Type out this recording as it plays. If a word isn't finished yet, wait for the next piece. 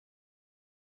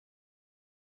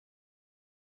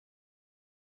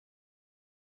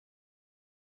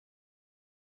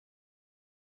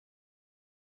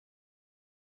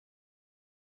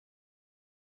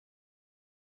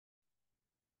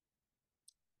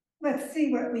Let's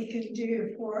see what we can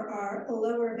do for our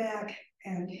lower back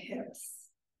and hips.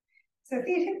 So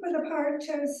feet hip width apart,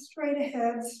 toes straight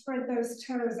ahead, spread those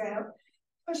toes out.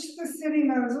 Push the sitting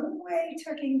bones away,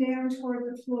 tucking down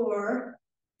toward the floor.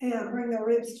 And bring the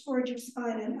ribs towards your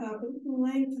spine and up, and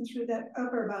lengthen through that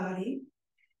upper body.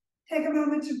 Take a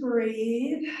moment to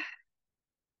breathe.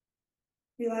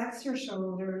 Relax your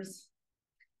shoulders.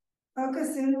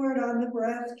 Focus inward on the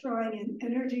breath, drawing in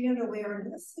energy and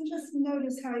awareness. And just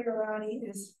notice how your body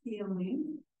is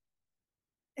feeling.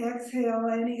 Exhale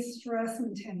any stress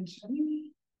and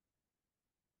tension.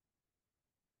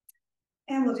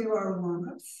 And we'll do our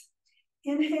warm-ups.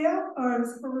 Inhale, arms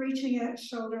reaching at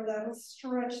shoulder level.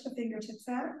 Stretch the fingertips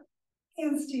out.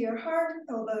 Hands to your heart,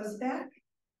 elbows back.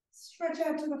 Stretch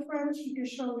out to the front, keep your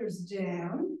shoulders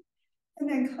down. And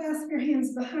then clasp your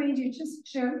hands behind you, just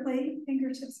gently,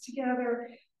 fingertips together,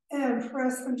 and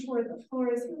press them toward the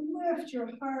floor as you lift your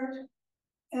heart.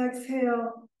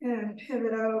 Exhale and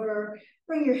pivot over.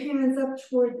 Bring your hands up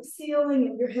toward the ceiling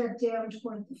and your head down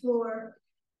toward the floor.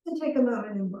 And take a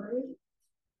moment and breathe.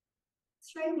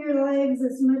 Straighten your legs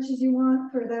as much as you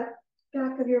want for that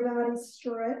back of your body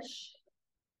stretch.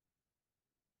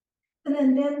 And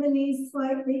then bend the knees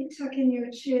slightly, tuck in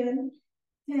your chin,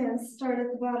 and start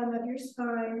at the bottom of your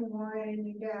spine,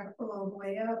 winding back all the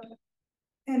way up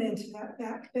and into that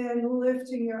back bend,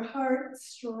 lifting your heart,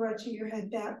 stretching your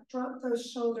head back, drop those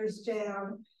shoulders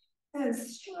down, and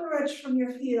stretch from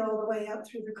your feet all the way up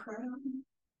through the crown.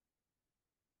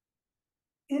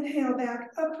 Inhale back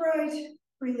upright,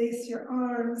 release your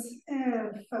arms,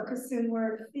 and focus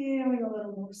inward, feeling a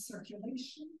little more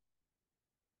circulation.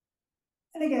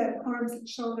 And again, arms at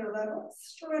shoulder level.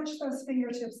 Stretch those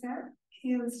fingertips out.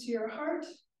 Hands to your heart.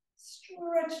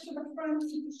 Stretch to the front,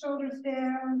 keep the shoulders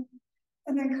down.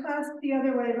 And then clasp the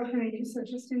other way behind you. So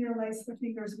just interlace the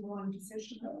fingers in one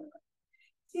position.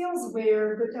 Feels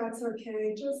weird, but that's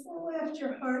okay. Just lift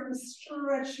your heart and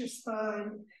stretch your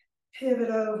spine. Pivot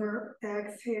over,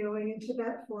 exhaling into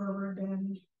that forward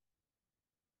bend.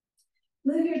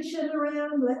 Move your chin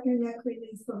around, let your neck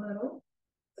release a little.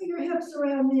 Put your hips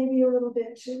around maybe a little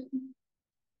bit too.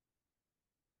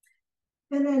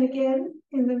 And then again,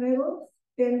 in the middle,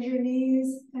 bend your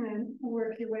knees and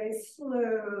work your way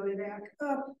slowly back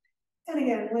up. And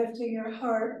again, lifting your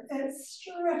heart and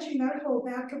stretching that whole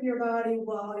back of your body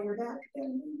while you're back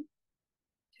bending.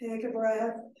 Take a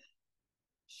breath,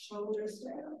 shoulders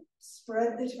down,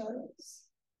 spread the toes.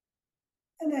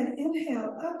 And then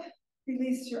inhale up,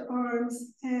 release your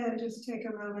arms, and just take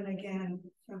a moment again,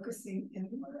 focusing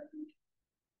inward.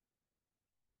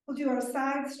 We'll do our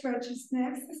side stretches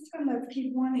next. This time, let's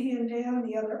keep one hand down,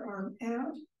 the other arm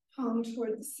out, palm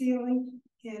toward the ceiling,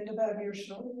 hand above your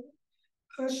shoulder.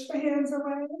 Push the hands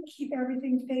away, keep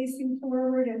everything facing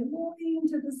forward and lean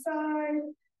to the side.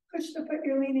 Push the foot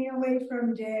you're leaning away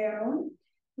from down.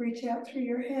 Reach out through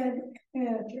your head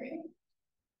and your hand.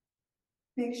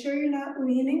 Make sure you're not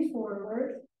leaning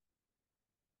forward.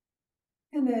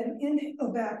 And then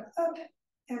inhale back up,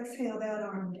 exhale that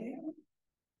arm down.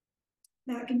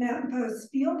 Back in mountain pose,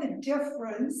 feel the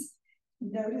difference.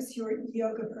 Notice your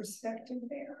yoga perspective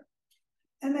there.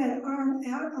 And then arm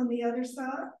out on the other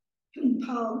side,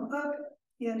 palm up,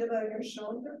 hand above your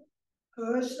shoulder.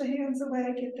 Push the hands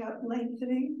away, get that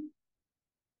lengthening.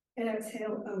 And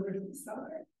exhale over to the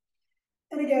side.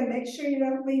 And again, make sure you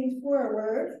don't lean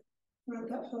forward. Want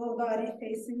that whole body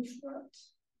facing front.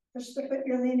 Push the foot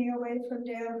you're leaning away from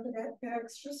down for that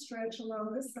extra stretch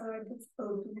along the side that's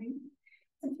opening.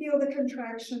 And feel the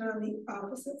contraction on the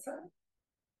opposite side.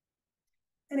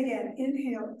 And again,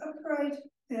 inhale upright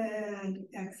and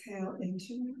exhale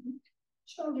into mountain.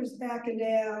 Shoulders back and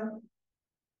down.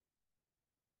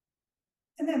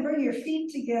 And then bring your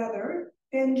feet together.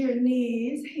 Bend your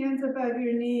knees, hands above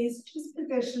your knees. Just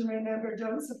position, remember,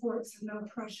 don't support, so no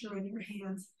pressure on your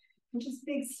hands. And just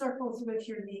big circles with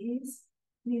your knees.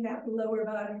 Need that lower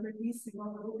body releasing a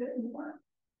little bit more.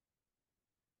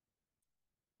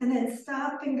 And then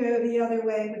stop and go the other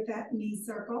way with that knee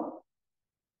circle.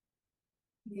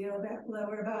 Feel that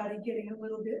lower body getting a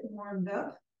little bit warmed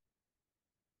up.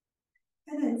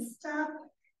 And then stop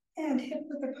and hip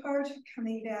width apart,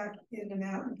 coming back into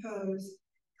mountain pose.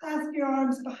 Clasp your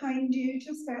arms behind you,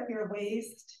 just at your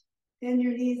waist. Bend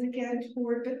your knees again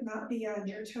toward, but not beyond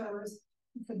your toes.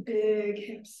 With a big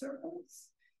hip circles.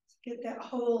 Get that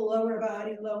whole lower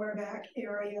body, lower back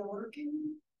area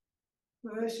working.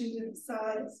 Pushing to the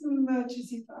side as much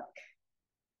as you like.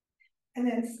 And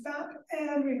then stop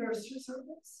and reverse your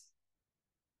circles.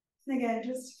 And again,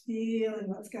 just feeling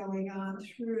what's going on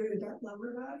through that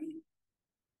lower body.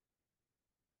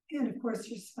 And of course,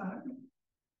 your spine.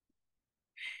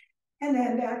 And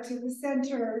then back to the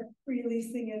center,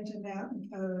 releasing into mountain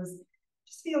pose.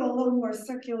 Just feel a little more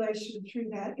circulation through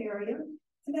that area.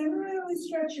 And then really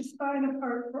stretch your spine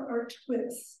apart for our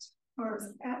twist.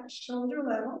 Arms at shoulder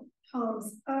level,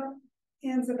 palms up,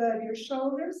 hands above your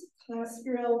shoulders, clasp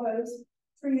your elbows,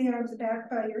 bring the arms back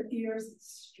by your ears,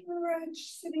 stretch,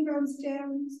 sitting bones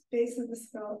down, base of the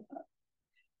skull up.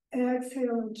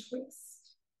 Exhale and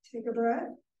twist. Take a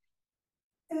breath.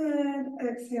 And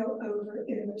exhale over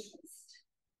in the twist.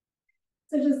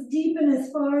 So just deepen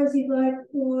as far as you'd like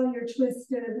while you're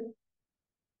twisted.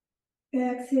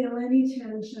 Exhale any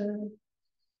tension.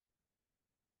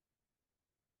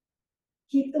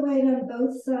 Keep the weight on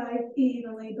both sides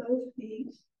evenly, both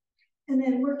feet. And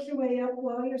then work your way up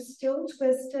while you're still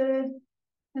twisted.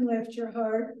 And lift your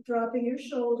heart, dropping your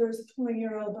shoulders, pulling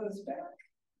your elbows back.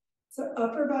 So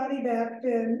upper body back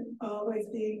bend, always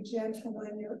being gentle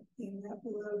when you're in that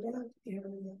low back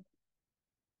area.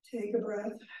 Take a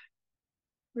breath,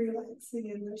 relaxing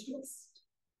in the twist.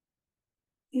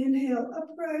 Inhale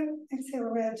upright, exhale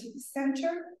around to the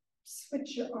center.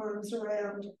 Switch your arms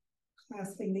around,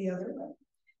 clasping the other way.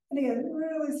 And again,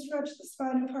 really stretch the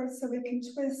spine apart so we can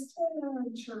twist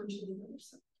and turn to the other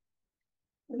side.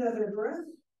 Another breath,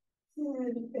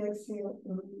 and exhale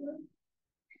over.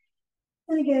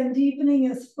 And again, deepening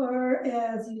as far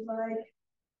as you like.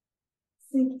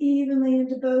 Sink evenly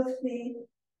into both feet.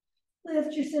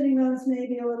 Lift your sitting bones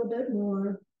maybe a little bit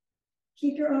more.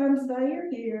 Keep your arms by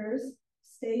your ears.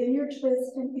 Stay in your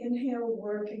twist and inhale,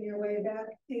 working your way back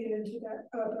into that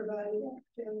upper body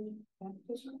back bend.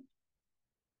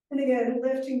 And again,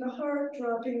 lifting the heart,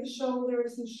 dropping the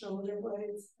shoulders and shoulder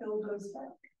blades, elbows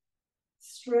back.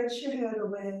 Stretch your head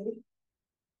away.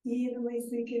 Evenly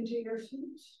sink into your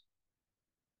feet.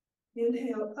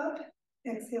 Inhale up,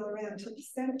 exhale around to the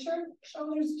center,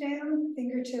 shoulders down,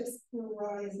 fingertips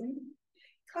rising.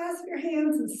 Clasp your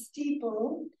hands and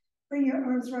steeple. Bring your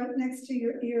arms right next to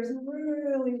your ears and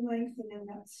really lengthen in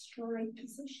that straight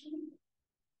position.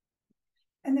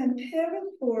 And then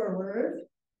pivot forward.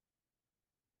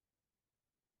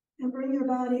 And bring your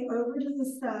body over to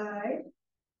the side.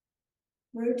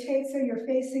 Rotate so you're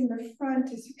facing the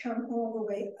front as you come all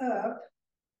the way up.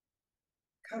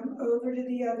 Come over to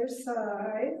the other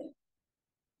side.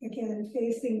 Again,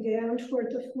 facing down toward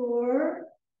the floor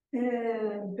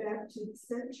and back to the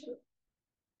center.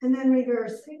 And then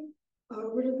reversing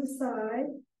over to the side.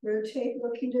 Rotate,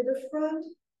 looking to the front.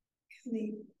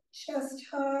 Coming chest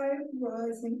high,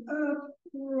 rising up,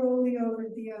 rolling over to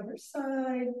the other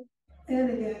side. And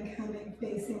again, coming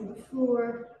facing the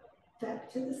floor, back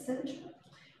to the center.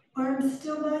 Arms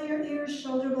still by your ears,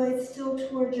 shoulder blades still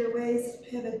toward your waist.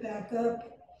 Pivot back up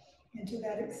into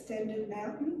that extended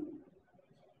mountain.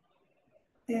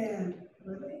 And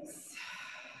release.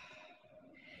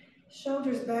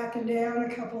 Shoulders back and down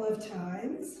a couple of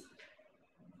times.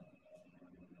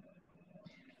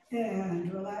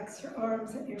 And relax your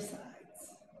arms at your sides.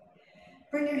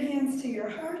 Bring your hands to your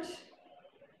heart.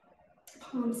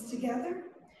 Palms together.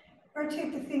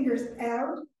 Rotate the fingers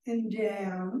out and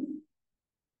down.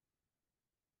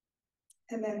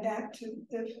 And then back to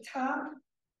the top.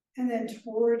 And then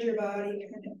toward your body,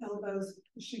 kind of elbows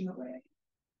pushing away.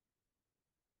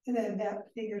 And then back,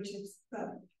 fingertips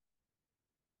up.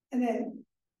 And then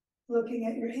looking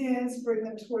at your hands, bring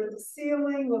them toward the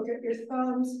ceiling. Look at your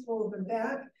thumbs, pull them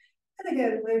back. And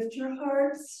again, lift your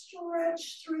heart,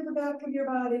 stretch through the back of your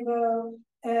body bow.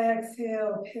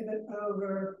 Exhale, pivot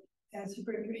over as you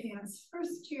bring your hands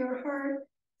first to your heart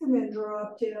and then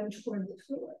drop down toward the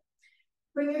floor.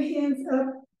 Bring your hands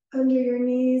up under your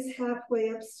knees, halfway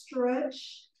up,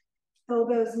 stretch.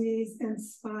 Elbows, knees, and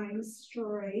spine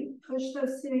straight. Push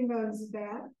those sitting bones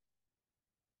back.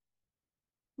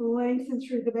 Lengthen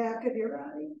through the back of your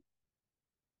body.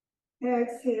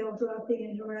 Exhale, dropping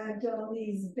into ragdoll,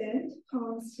 knees bent,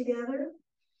 palms together.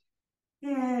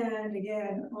 And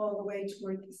again, all the way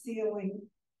toward the ceiling.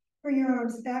 Bring your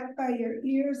arms back by your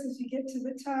ears as you get to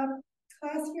the top.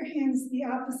 Clasp your hands the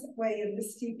opposite way in the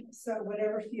steeple, so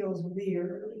whatever feels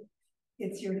weird,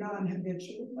 it's your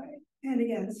non-habitual way. And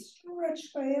again, stretch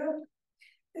way up.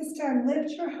 This time,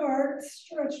 lift your heart,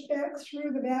 stretch back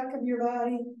through the back of your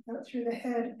body, out through the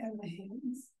head and the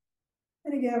hands.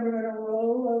 And again, we're going to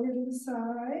roll over to the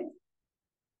side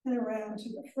and around to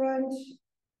the front,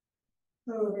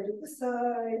 over to the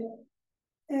side,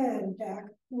 and back,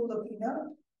 looking up.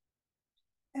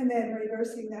 And then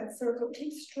reversing that circle.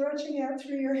 Keep stretching out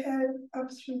through your head, up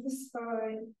through the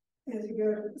spine, as you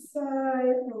go to the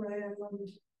side, around,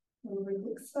 over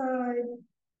to the side,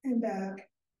 and back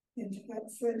into that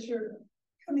center.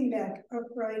 Coming back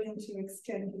upright into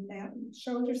extended mountain.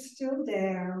 Shoulders still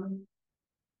down.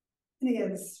 And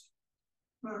again,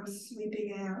 arms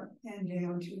sweeping out and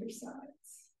down to your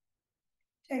sides.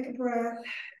 Take a breath,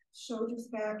 shoulders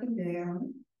back and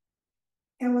down.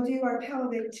 And we'll do our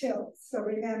pelvic tilt. So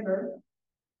remember,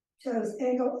 toes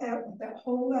angle out with that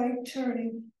whole leg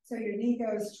turning. So your knee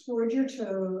goes toward your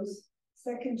toes,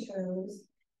 second toes.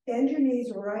 Bend your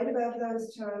knees right above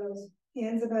those toes,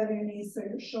 hands above your knees so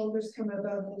your shoulders come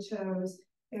above the toes.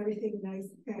 Everything nice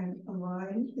and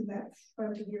aligned in that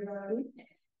front of your body.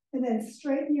 And then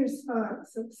straighten your spine.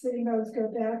 So the sitting bones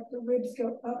go back, the ribs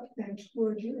go up and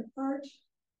toward your heart.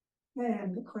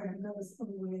 And the crown goes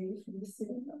away from the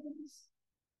sitting bones.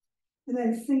 And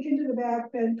then sink into the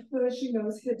back bend, pushing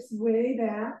those hips way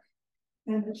back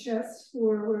and the chest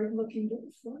forward, looking to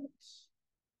the front.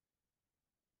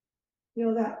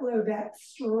 Feel that low back,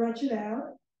 stretch it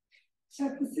out.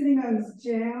 Tuck the sitting bones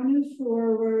down and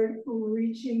forward,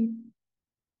 reaching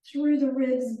through the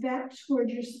ribs back toward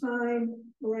your spine,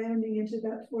 rounding into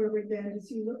that forward bend as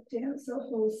you look down. So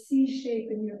whole C shape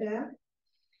in your back.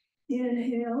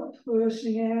 Inhale,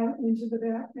 pushing out into the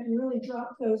back and really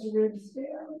drop those ribs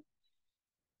down.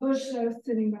 Push those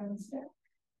sitting bones back.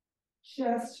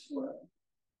 Chest forward.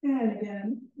 And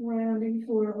again, rounding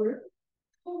forward.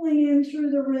 Pulling in through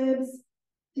the ribs,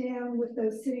 down with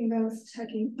those sitting bones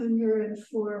tucking under and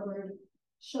forward.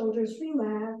 Shoulders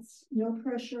relaxed, no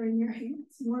pressure in your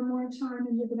hands. One more time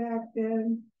into the back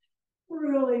bend.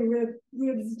 Really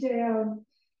ribs down,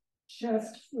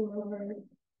 chest forward.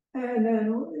 And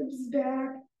then ribs back,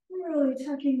 really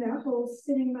tucking that whole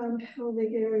sitting bone pelvic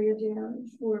area down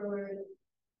and forward.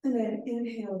 And then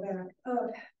inhale back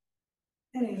up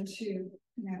and into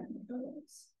mountain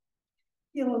pose.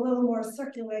 Feel a little more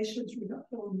circulation through the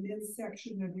whole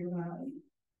midsection of your body.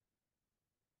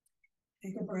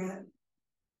 Take a breath.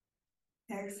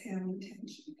 Exhale,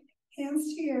 tension.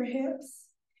 Hands to your hips.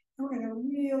 And we're going to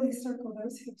really circle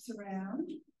those hips around.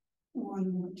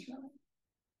 One more time.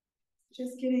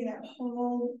 Just getting that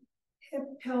whole hip,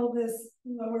 pelvis,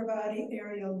 lower body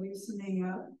area loosening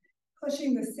up.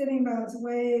 Pushing the sitting bones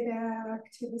way back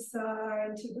to the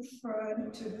side, to the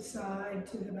front, to the side,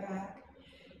 to the back.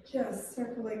 Just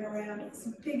circling around as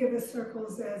big of a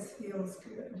circles as feels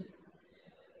good.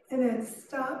 And then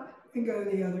stop and go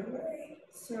the other way.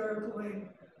 Circling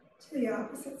to the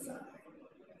opposite side.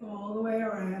 All the way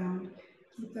around.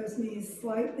 Keep those knees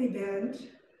slightly bent.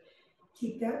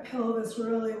 Keep that pelvis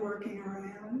really working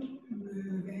around,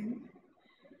 moving.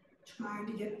 Trying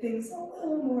to get things a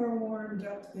little more warmed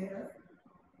up there.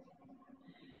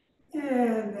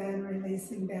 And then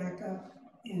releasing back up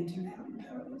into mountain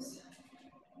pose.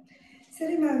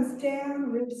 Sitting bones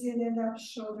down, ribs in and up,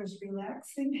 shoulders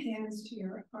relaxing, hands to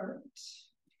your heart.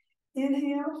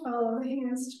 Inhale, follow the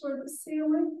hands toward the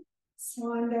ceiling.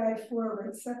 Swan dive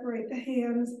forward, separate the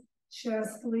hands,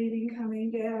 chest leading,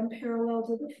 coming down parallel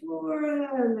to the floor,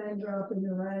 and then dropping the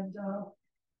ragdoll.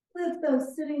 Lift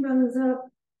those sitting bones up,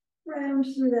 round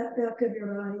through that back of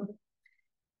your body.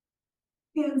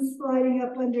 Hands sliding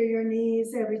up under your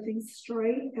knees, everything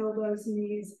straight, elbows,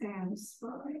 knees, and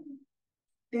spine.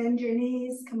 Bend your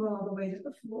knees, come all the way to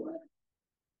the floor.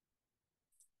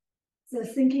 So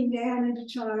sinking down into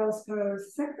child's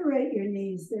pose, separate your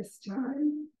knees this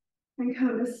time. And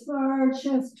come as far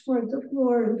chest toward the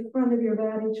floor and the front of your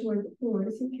body toward the floor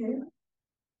as you can.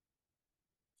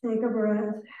 Take a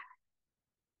breath.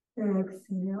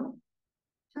 Exhale.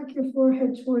 Tuck your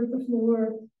forehead toward the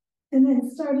floor. And then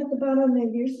start at the bottom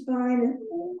of your spine and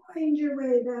wind your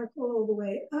way back all the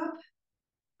way up.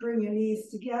 Bring your knees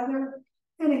together.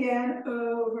 And again,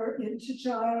 over into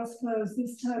child's pose,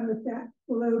 this time with that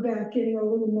low back getting a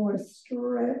little more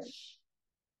stretch.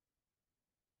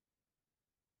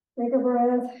 Take a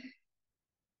breath.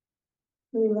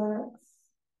 Relax.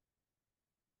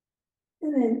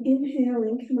 And then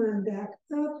inhaling, come on back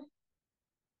up.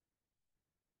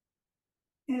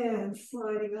 And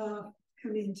sliding off,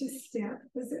 coming to step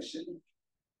position.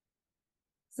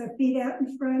 So feet out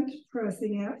in front,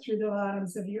 pressing out through the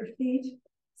bottoms of your feet.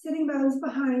 Sitting bones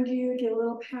behind you, get a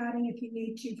little padding if you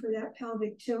need to for that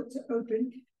pelvic tilt to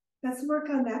open. Let's work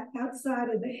on that outside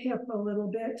of the hip a little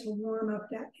bit to warm up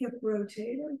that hip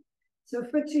rotator. So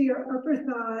foot to your upper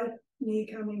thigh, knee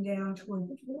coming down toward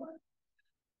the floor.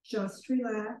 Just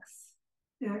relax,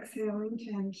 exhaling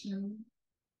tension.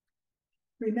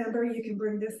 Remember, you can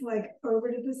bring this leg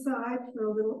over to the side for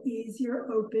a little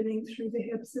easier opening through the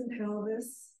hips and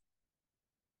pelvis.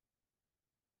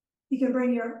 You can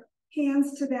bring your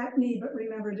hands to that knee, but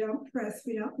remember, don't press.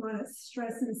 We don't want to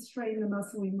stress and strain the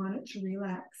muscle. We want it to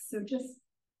relax. So just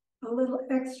a little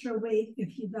extra weight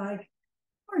if you'd like,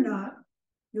 or not,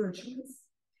 your choice.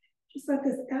 Just let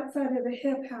this outside of the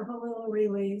hip have a little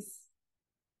release.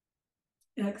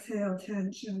 Exhale,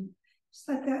 tension. Just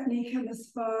let that knee come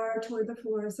as far toward the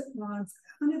floor as it wants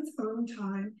on its own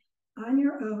time. On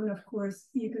your own, of course,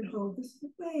 you can hold this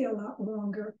way a lot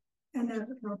longer, and that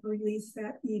will help release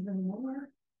that even more.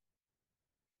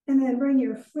 And then bring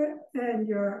your foot and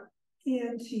your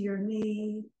hand to your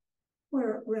knee,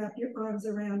 or wrap your arms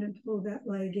around and pull that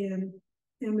leg in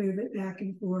and move it back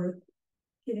and forth,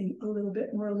 getting a little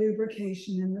bit more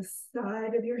lubrication in the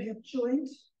side of your hip joint.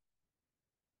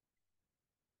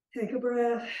 Take a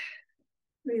breath,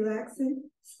 relaxing,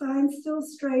 spine still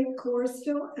straight, core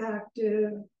still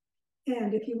active.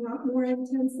 And if you want more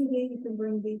intensity, you can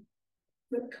bring the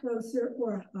foot closer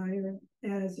or higher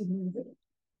as you move it.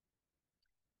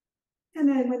 And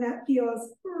then when that feels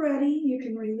ready, you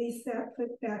can release that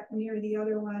foot back near the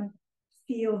other one.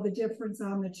 Feel the difference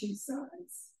on the two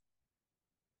sides.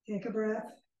 Take a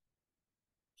breath.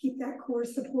 Keep that core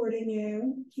supporting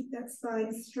you. Keep that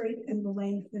spine straight and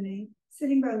lengthening.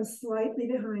 Sitting bones slightly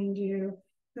behind you.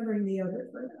 And bring the other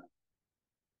foot up.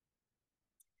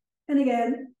 And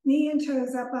again, knee and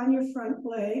toes up on your front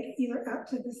leg, either up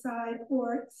to the side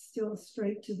or still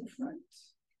straight to the front.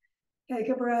 Take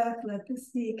a breath, let this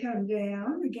knee come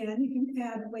down. Again, you can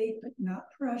add weight, but not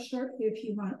pressure if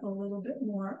you want a little bit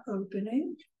more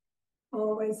opening.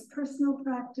 Always personal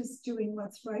practice, doing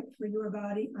what's right for your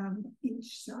body on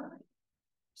each side.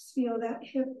 Just feel that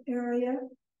hip area,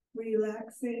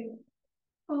 relaxing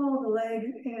all the leg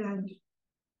and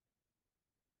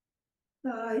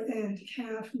thigh and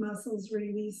calf muscles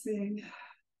releasing,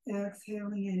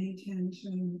 exhaling any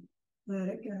tension. Let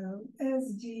it go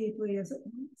as deeply as it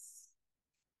wants.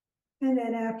 And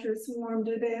then after it's warmed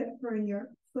a bit, bring your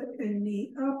foot and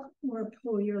knee up or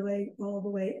pull your leg all the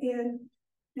way in.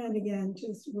 And again,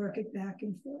 just work it back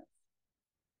and forth.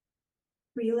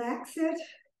 Relax it.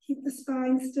 Keep the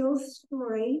spine still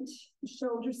straight, the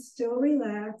shoulders still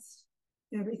relaxed.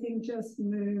 Everything just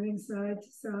moving side to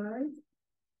side.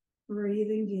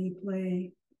 Breathing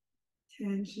deeply.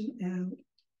 Tension out.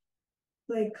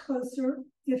 Leg closer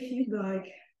if you'd like,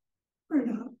 or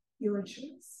not, your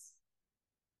choice.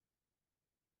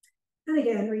 And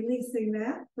again, releasing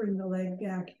that, bring the leg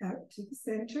back out to the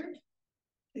center.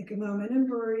 Take a moment and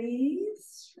breathe.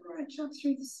 Stretch up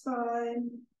through the spine.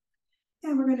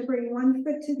 And we're going to bring one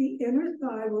foot to the inner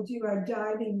thigh. We'll do our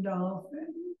diving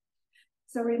dolphin.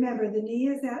 So remember, the knee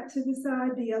is out to the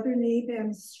side. The other knee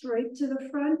bends straight to the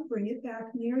front. Bring it back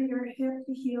near your hip,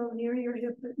 the heel near your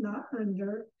hip, but not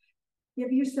under.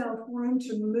 Give yourself room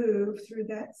to move through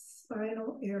that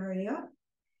spinal area.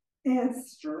 And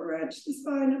stretch the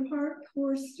spine apart,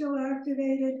 core still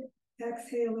activated.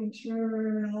 Exhaling,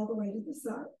 turn all the way to the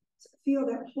side. So feel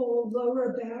that whole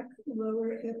lower back,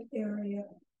 lower hip area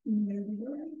moving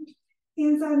around.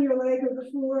 Hands on your leg or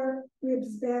the floor,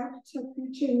 ribs back, tuck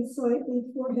your chin slightly,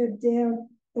 forehead down,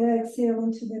 exhale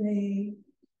into the knee.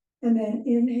 And then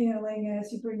inhaling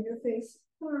as you bring your face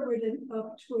forward and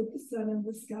up toward the sun and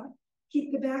the sky.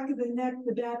 Keep the back of the neck,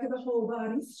 the back of the whole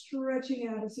body stretching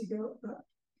out as you go up.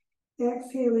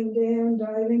 Exhaling down,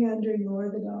 diving under,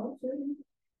 you're the dolphin.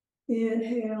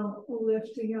 Inhale,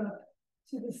 lifting up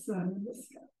to the sun and the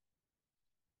sky.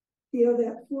 Feel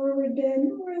that forward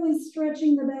bend, really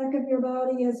stretching the back of your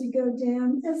body as you go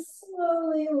down as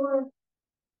slowly or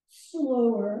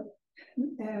slower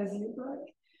as you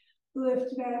like.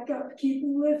 Lift back up, keep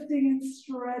lifting and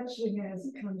stretching as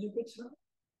you come to the top.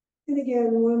 And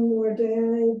again, one more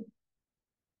dive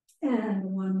and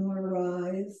one more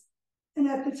rise. And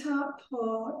at the top,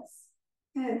 pause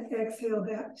and exhale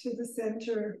back to the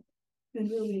center and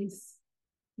release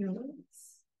your legs.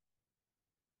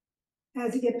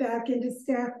 As you get back into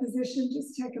staff position,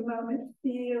 just take a moment,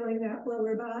 feeling that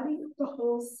lower body, the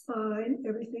whole spine,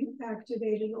 everything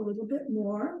activated a little bit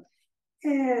more.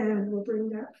 And we'll bring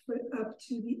that foot up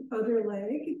to the other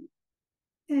leg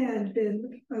and bend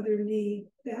the other knee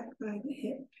back by the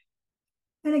hip.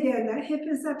 And again, that hip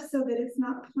is up so that it's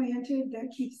not planted.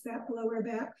 That keeps that lower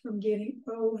back from getting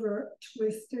over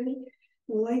twisted.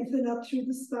 Lengthen up through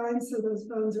the spine so those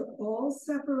bones are all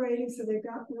separating so they've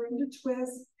got room to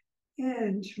twist.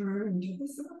 And turn to the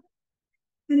side.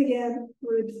 And again,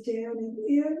 ribs down and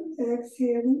in.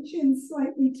 Exhale, chin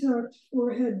slightly tucked,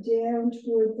 forehead down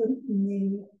toward the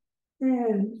knee.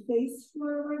 And face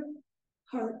forward,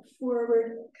 heart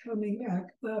forward, coming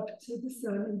back up to the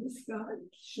sun and the sky,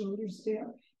 shoulders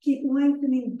down. Keep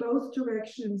lengthening both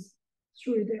directions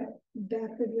through that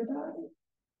back of your body.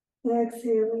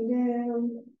 Exhaling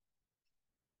down,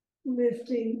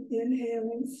 lifting,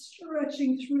 inhaling,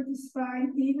 stretching through the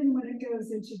spine, even when it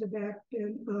goes into the back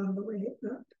bend on the way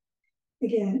up.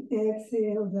 Again,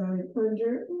 exhale, dive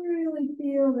under. Really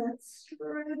feel that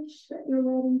stretch that you're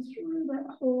letting through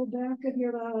that whole back of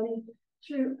your body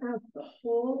throughout the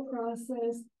whole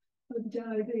process of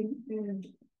diving and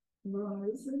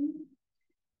rising.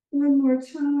 One more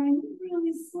time,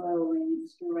 really slowly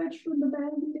stretch from the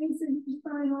back of the base of your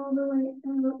spine all the way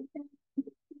out,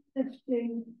 and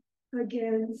lifting.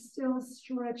 Again, still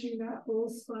stretching that whole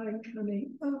spine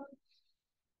coming up.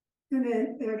 And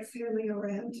then exhaling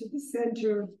around to the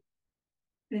center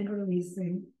and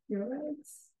releasing your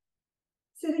legs.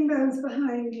 Sitting bones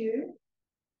behind you.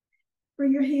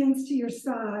 Bring your hands to your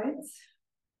sides,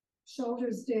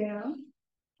 shoulders down,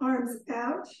 arms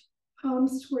out,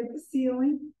 palms toward the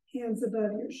ceiling, hands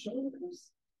above your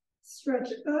shoulders. Stretch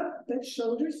up, but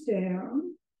shoulders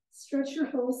down. Stretch your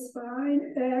whole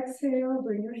spine. Exhale,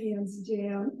 bring your hands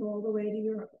down all the way to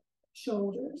your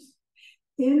shoulders.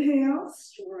 Inhale,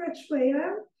 stretch way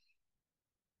out.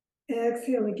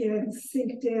 Exhale again,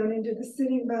 sink down into the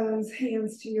sitting bones,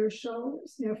 hands to your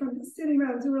shoulders. Now from the sitting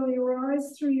bones, really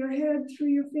rise through your head, through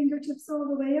your fingertips all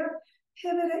the way up.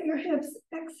 Pivot at your hips.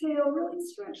 Exhale, really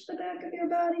stretch the back of your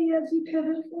body as you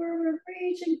pivot forward,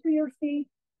 reaching for your feet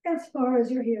as far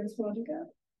as your hands want to go.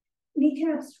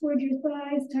 Kneecaps toward your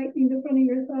thighs, tightening the front of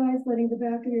your thighs, letting the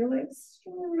back of your legs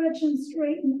stretch and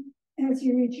straighten as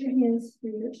you reach your hands for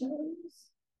your toes.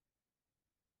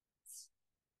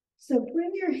 So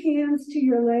bring your hands to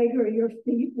your leg or your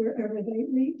feet wherever they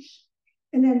reach,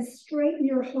 and then straighten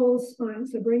your whole spine.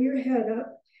 So bring your head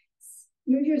up,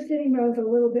 move your sitting bones a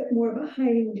little bit more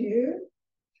behind you,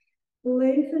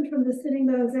 lengthen from the sitting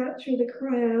bones out through the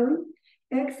crown.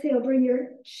 Exhale, bring your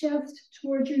chest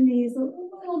towards your knees a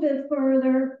little bit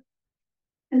further,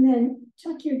 and then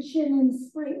tuck your chin in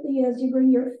slightly as you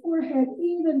bring your forehead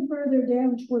even further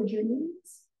down towards your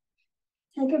knees.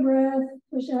 Take a breath,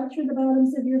 push out through the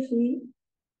bottoms of your feet.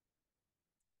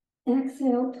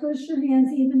 Exhale, push your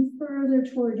hands even further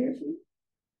toward your feet.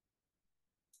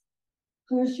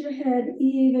 Push your head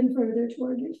even further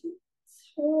toward your feet.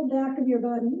 Whole back of your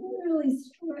body really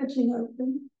stretching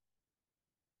open.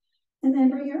 And then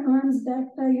bring your arms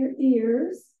back by your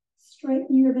ears.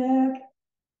 Straighten your back.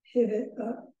 Pivot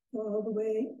up all the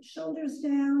way. Shoulders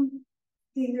down.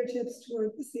 Fingertips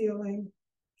toward the ceiling.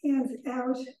 Hands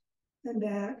out and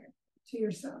back to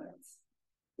your sides.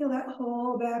 Feel that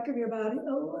whole back of your body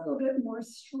a little bit more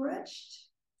stretched.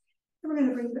 And we're going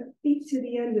to bring the feet to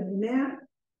the end of the mat.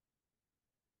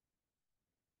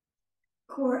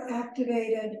 Core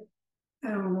activated,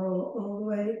 and roll all the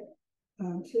way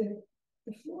onto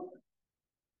the floor.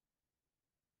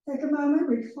 Take a moment,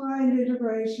 recline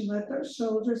integration, let those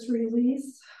shoulders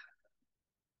release.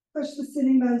 Push the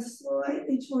sitting bones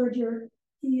slightly toward your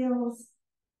heels.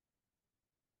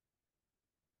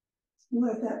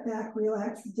 Let that back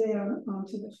relax down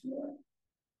onto the floor.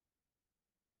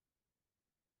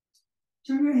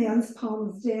 Turn your hands,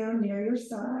 palms down near your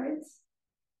sides.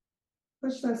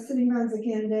 Push those sitting bones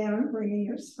again down, bringing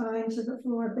your spine to the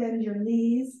floor. Bend your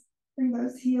knees. Bring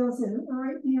those heels in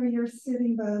right near your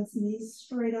sitting bones, knees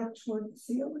straight up toward the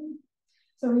ceiling.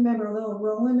 So remember, a little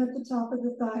rolling at the top of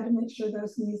the thigh to make sure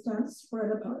those knees don't spread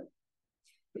apart.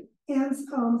 Hands,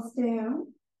 palms down.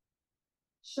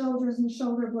 Shoulders and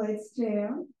shoulder blades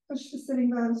down. Push the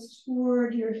sitting bones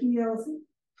toward your heels.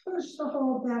 Push the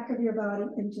whole back of your body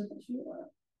into the floor.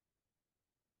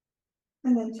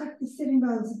 And then tuck the sitting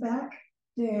bones back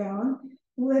down.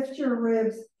 Lift your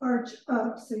ribs, arch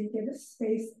up so you get a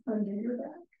space under your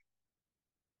back.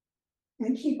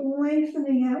 And keep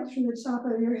lengthening out through the top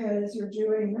of your head as you're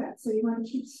doing that. So you want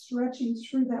to keep stretching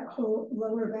through that whole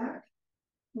lower back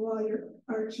while you're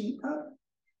arching up.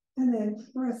 And then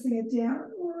pressing it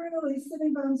down, really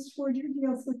sitting bones toward your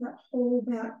heels with that whole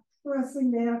back,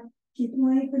 pressing down. Keep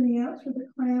lengthening out through the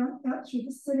crown, out through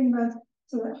the sitting bones,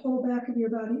 so that whole back of your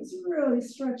body is really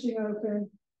stretching open.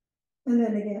 And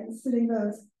then again, sitting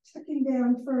bones, tucking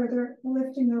down further,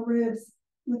 lifting the ribs,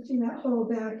 lifting that whole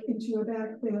back into a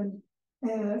back bend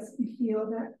as you feel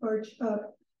that arch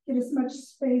up. Get as much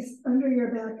space under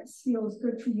your back as feels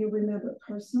good for you. Remember,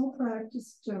 personal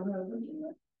practice, don't overdo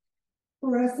it.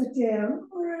 Press it down,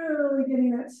 really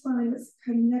getting that spine that's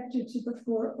connected to the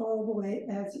floor all the way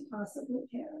as you possibly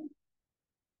can.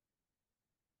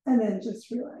 And then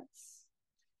just relax.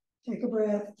 Take a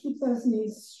breath, keep those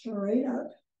knees straight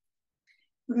up.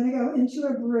 We're going to go into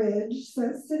a bridge.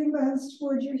 So sitting bones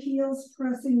toward your heels,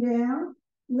 pressing down.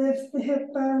 Lift the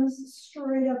hip bones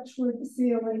straight up toward the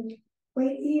ceiling.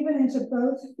 Weight even into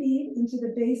both feet, into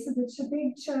the base of the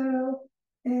big toe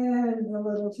and the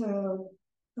little toe.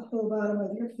 The whole bottom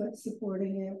of your foot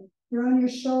supporting you. You're on your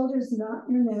shoulders, not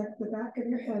your neck. The back of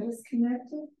your head is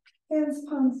connected. Hands,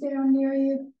 palms down near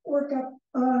you. Work up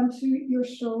onto your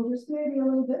shoulders, maybe a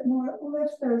little bit more.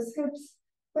 Lift those hips,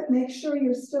 but make sure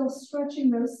you're still stretching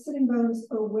those sitting bones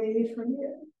away from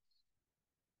you.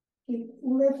 Keep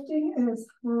lifting as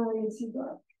high as you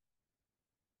go.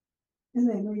 And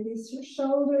then release your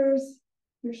shoulders,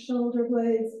 your shoulder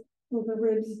blades, pull the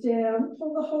ribs down,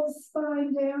 pull the whole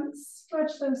spine down,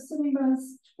 stretch those sitting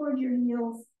bones toward your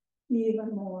heels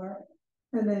even more,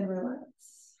 and then relax.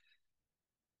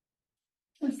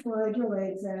 And slide your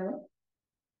legs out.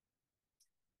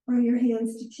 Bring your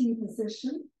hands to T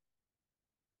position.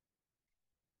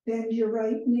 Bend your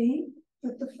right knee,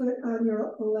 put the foot on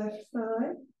your left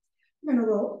side. You're gonna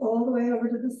roll all the way over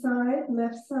to the side,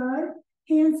 left side.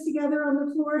 Hands together on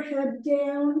the floor, head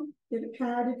down. Get a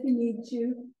pad if you need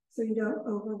to, so you don't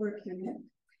overwork your neck.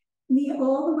 Knee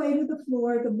all the way to the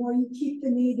floor. The more you keep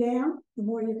the knee down, the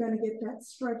more you're gonna get that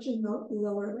stretch in the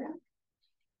lower back.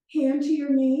 Hand to your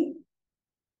knee.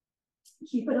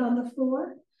 Keep it on the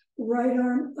floor. Right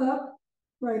arm up,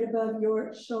 right above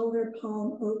your shoulder,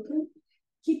 palm open.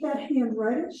 Keep that hand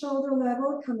right at shoulder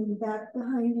level, coming back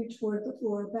behind you toward the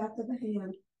floor, back of the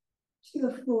hand to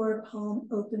the floor, palm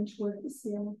open toward the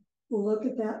ceiling. Look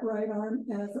at that right arm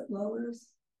as it lowers.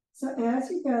 So as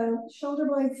you go, shoulder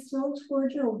blades still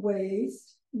toward your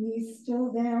waist, knees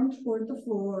still down toward the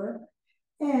floor,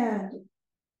 and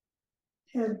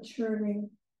head turning,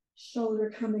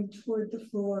 shoulder coming toward the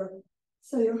floor.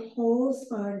 So your whole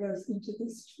spine goes into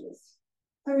this twist.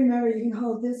 And remember, you can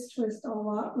hold this twist a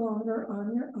lot longer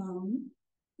on your own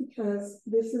because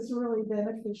this is really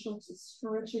beneficial to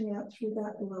stretching out through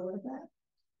that lower back.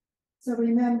 So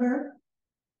remember,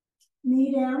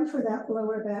 knee down for that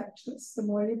lower back twist. The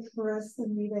more you press the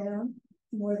knee down,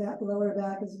 the more that lower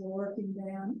back is working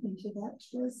down into that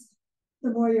twist.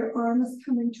 The more your arm is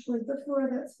coming toward the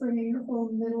floor, that's bringing your whole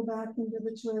middle back into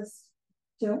the twist.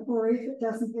 Don't worry if it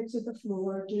doesn't get to the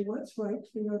floor. Do what's right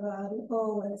for your body,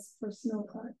 always personal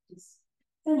practice.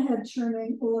 And head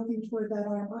turning, looking toward that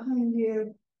arm behind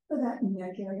you for that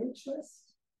neck area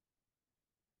twist.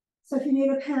 So if you need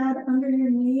a pad under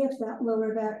your knee, if that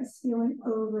lower back is feeling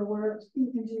overworked,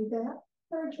 you can do that.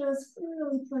 Or just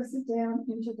really press it down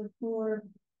into the floor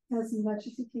as much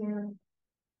as you can.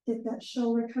 Get that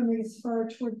shoulder coming as far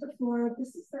toward the floor.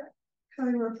 This is that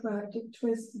chiropractic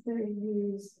twist that they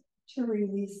use to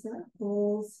release that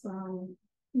whole spine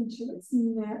into its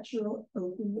natural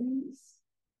openings.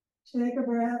 Take a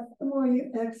breath. The more you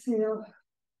exhale,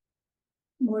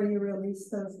 the more you release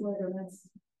those ligaments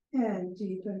and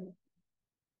deepen.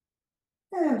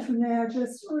 And for now,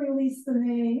 just release the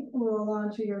knee, roll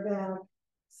onto your back,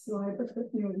 slide the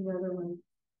foot near the other one.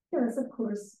 Because, of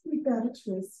course, we've got a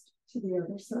twist to the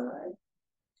other side.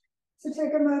 So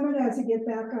take a moment as you get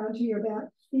back onto your back,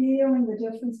 feeling the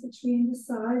difference between the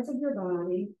sides of your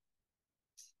body,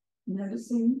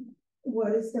 noticing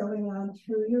what is going on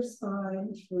through your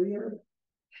spine, through your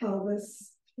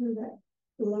pelvis, through that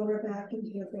lower back and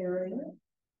hip area.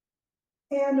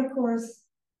 And of course,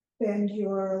 bend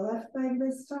your left leg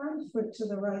this time, foot to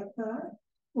the right thigh.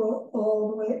 Roll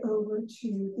all the way over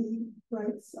to the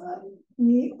right side.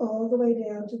 Knee all the way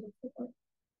down to the floor.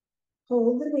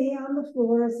 Hold the knee on the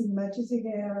floor as much as you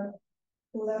can.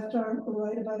 Left arm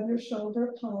right above your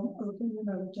shoulder, palm open.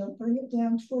 Remember, don't bring it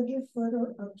down toward your foot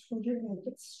or up toward your head.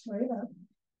 Get straight up.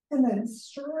 And then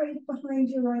straight behind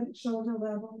your right shoulder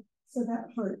level. So that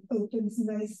heart opens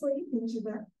nicely into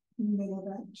that middle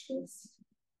back twist.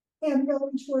 And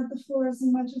going toward the floor as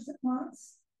much as it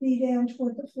wants. Knee down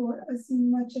toward the floor as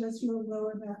much as your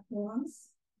lower back wants.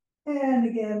 And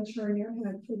again, turn your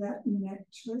head for that neck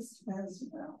twist as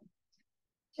well.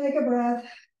 Take a breath.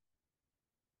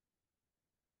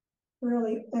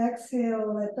 Really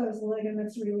exhale, let those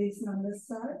ligaments release on this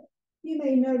side. You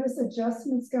may notice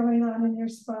adjustments going on in your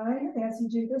spine as you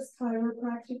do this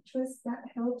chiropractic twist. That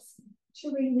helps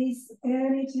to release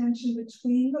any tension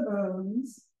between the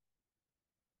bones,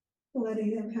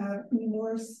 letting them have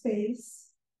more space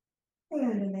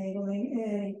and enabling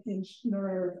any pinched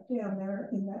nerve down there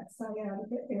in that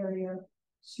sciatica area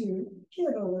to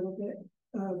get a little bit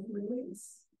of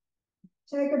release.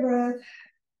 Take a breath.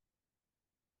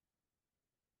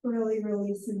 Really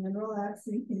releasing and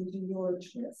relaxing into your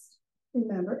twist.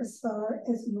 Remember, as far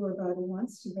as your body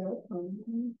wants to go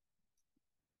only.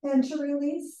 And to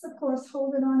release, of course,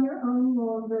 hold it on your own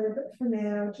longer, but for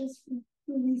now, just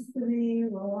release the knee,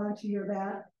 roll onto your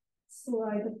back,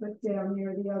 slide the foot down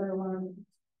near the other one,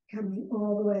 coming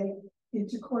all the way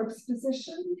into corpse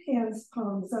position, hands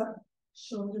palms up,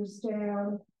 shoulders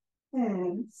down,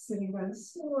 and sitting down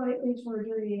slightly toward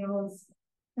your heels,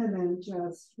 and then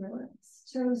just relax.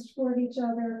 Toes toward each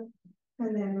other,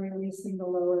 and then releasing the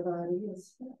lower body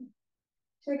as well.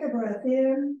 Take a breath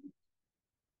in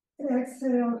and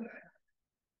exhale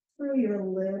through your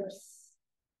lips,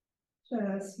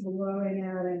 just blowing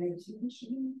out any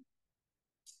tension.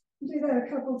 Do that a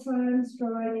couple times,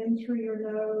 drawing in through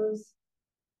your nose,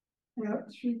 out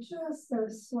through just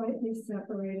those slightly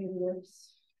separated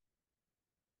lips.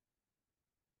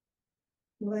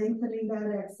 Lengthening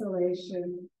that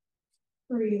exhalation,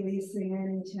 releasing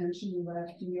any tension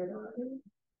left in your body.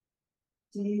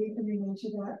 Deepening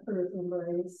into that earth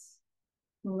embrace,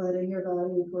 letting your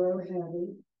body grow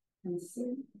heavy and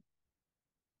sink.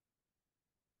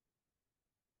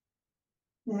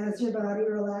 As your body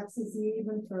relaxes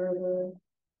even further,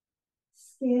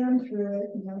 scan through it,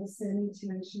 notice any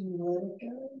tension, let it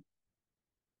go.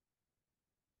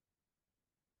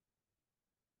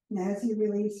 And as you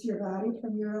release your body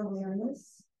from your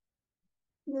awareness,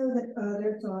 know that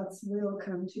other thoughts will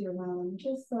come to your mind.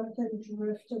 Just let them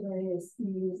drift away as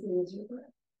easily as your breath.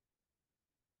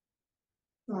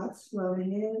 Thoughts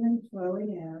flowing in and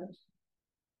flowing out.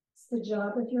 It's the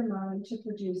job of your mind to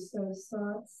produce those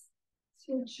thoughts. It's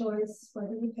your choice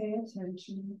whether you pay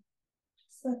attention.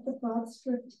 Just let the thoughts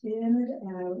drift in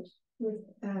and out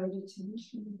without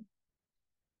attention.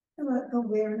 And let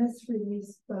awareness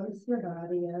release both your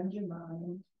body and your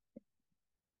mind.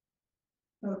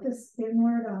 Focus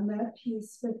inward on that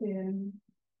peace within.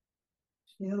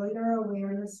 Fill your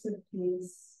awareness with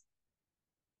peace.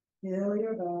 Fill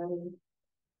your body.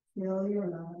 Fill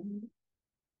your mind.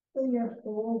 Fill your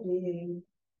whole being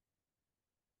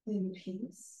in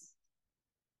peace.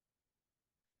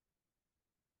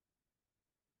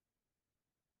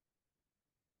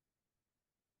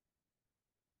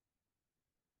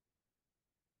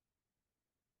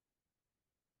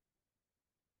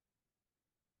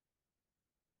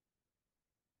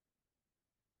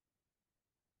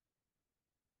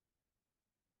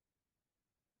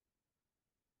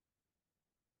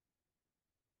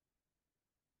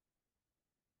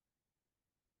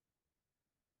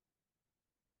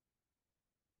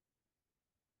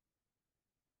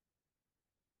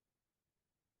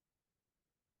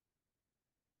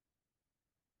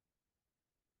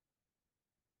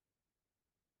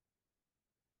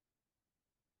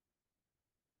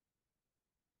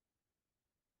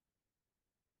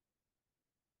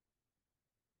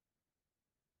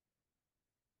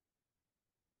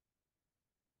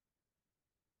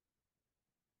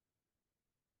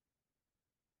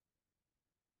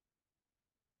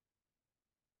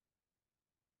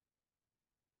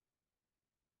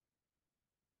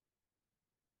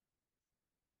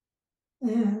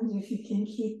 And if you can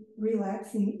keep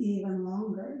relaxing even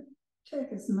longer,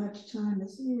 take as much time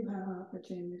as you have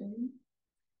opportunity.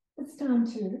 It's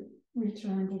time to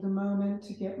return to the moment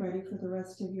to get ready for the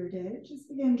rest of your day. Just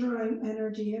begin drawing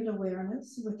energy and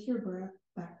awareness with your breath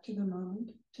back to the moment,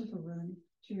 to the room,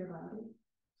 to your body.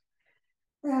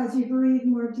 As you breathe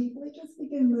more deeply, just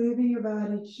begin moving your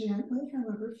body gently,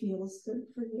 however feels good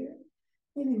for you.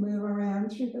 Maybe move around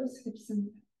through those hips and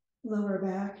lower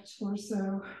back,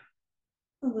 torso.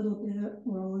 A little bit,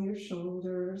 roll your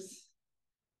shoulders.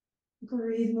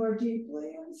 Breathe more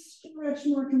deeply and stretch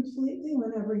more completely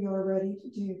whenever you're ready to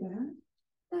do that.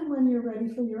 And when you're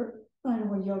ready for your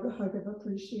final yoga hug of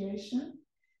appreciation,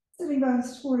 sitting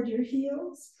bones toward your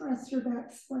heels, press your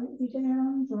back slightly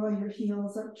down, draw your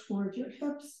heels up toward your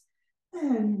hips,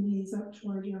 and your knees up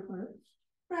toward your heart.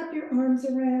 Wrap your arms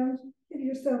around, give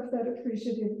yourself that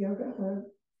appreciative yoga hug.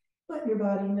 Let your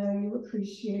body know you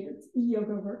appreciate its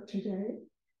yoga work today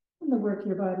and the work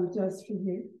your body does for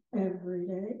you every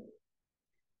day.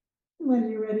 When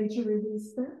you're ready to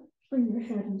release that, bring your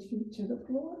head and feet to the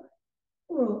floor,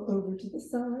 roll over to the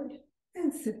side,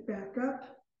 and sit back up,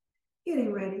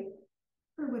 getting ready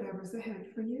for whatever's ahead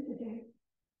for you today.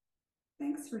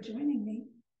 Thanks for joining me.